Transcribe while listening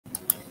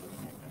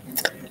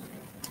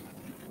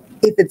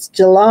If it's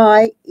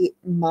July, it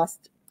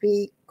must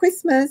be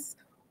Christmas,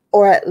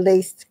 or at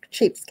least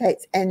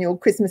Cheapskates' annual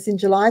Christmas in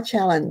July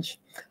challenge.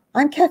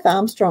 I'm Kath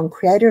Armstrong,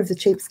 creator of the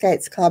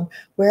Cheapskates Club,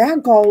 where our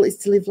goal is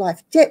to live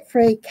life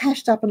debt-free,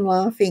 cashed up and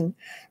laughing.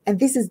 And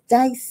this is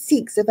day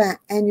 6 of our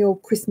annual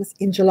Christmas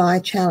in July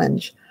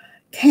challenge.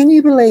 Can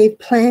you believe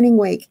planning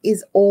week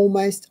is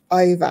almost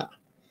over?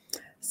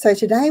 So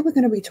today we're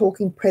going to be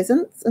talking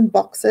presents and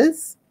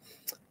boxes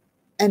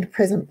and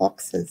present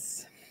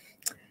boxes.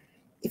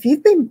 If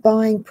you've been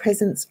buying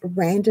presents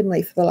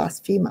randomly for the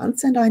last few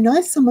months, and I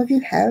know some of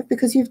you have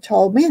because you've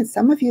told me, and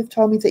some of you have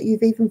told me that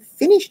you've even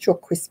finished your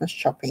Christmas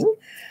shopping,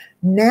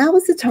 now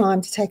is the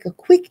time to take a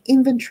quick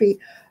inventory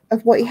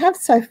of what you have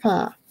so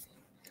far.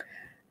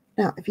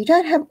 Now, if you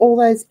don't have all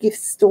those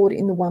gifts stored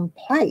in the one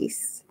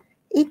place,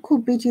 it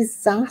could be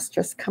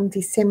disastrous come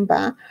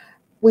December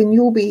when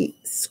you'll be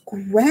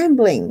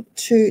scrambling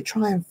to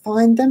try and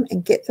find them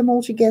and get them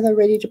all together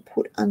ready to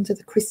put under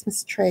the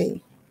Christmas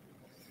tree.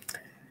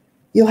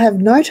 You'll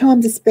have no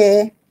time to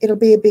spare. It'll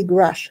be a big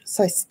rush.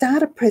 So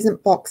start a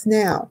present box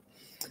now.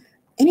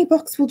 Any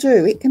box will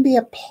do. It can be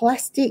a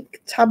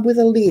plastic tub with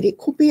a lid. It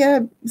could be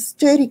a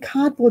sturdy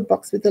cardboard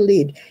box with a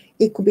lid.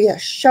 It could be a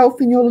shelf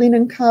in your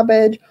linen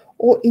cupboard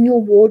or in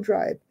your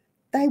wardrobe.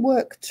 They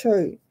work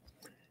too.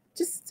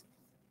 Just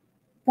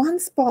one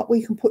spot where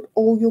you can put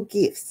all your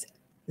gifts.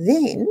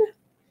 Then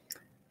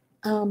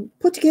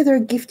put together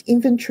a gift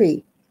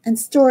inventory and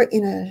store it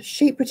in a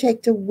sheet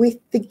protector with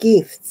the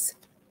gifts.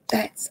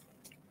 That's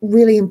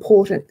really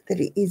important, that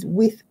it is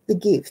with the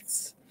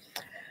gifts.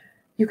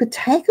 You could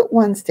take it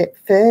one step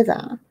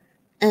further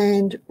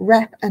and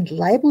wrap and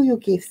label your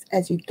gifts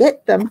as you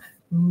get them,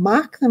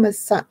 mark them as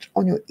such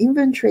on your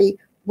inventory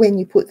when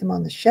you put them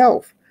on the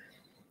shelf.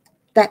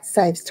 That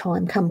saves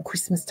time come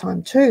Christmas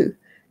time too.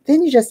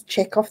 Then you just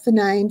check off the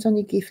names on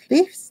your gift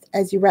list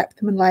as you wrap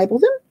them and label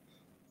them.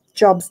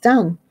 Job's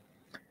done.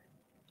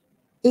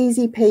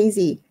 Easy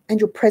peasy, and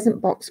your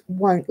present box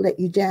won't let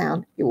you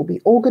down. It will be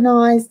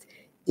organised,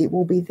 it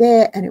will be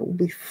there, and it will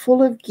be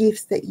full of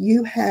gifts that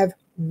you have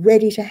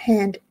ready to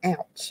hand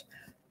out.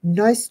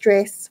 No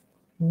stress,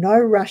 no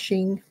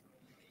rushing,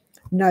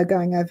 no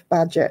going over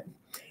budget.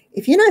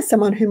 If you know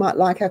someone who might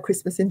like our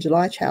Christmas in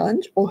July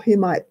challenge or who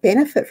might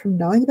benefit from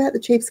knowing about the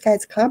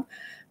Cheapskates Club,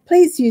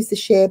 please use the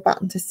share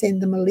button to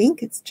send them a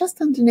link. It's just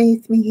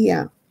underneath me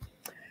here.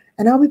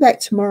 And I'll be back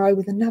tomorrow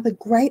with another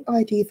great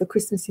idea for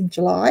Christmas in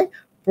July,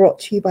 brought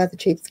to you by the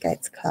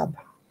Cheapskates Club.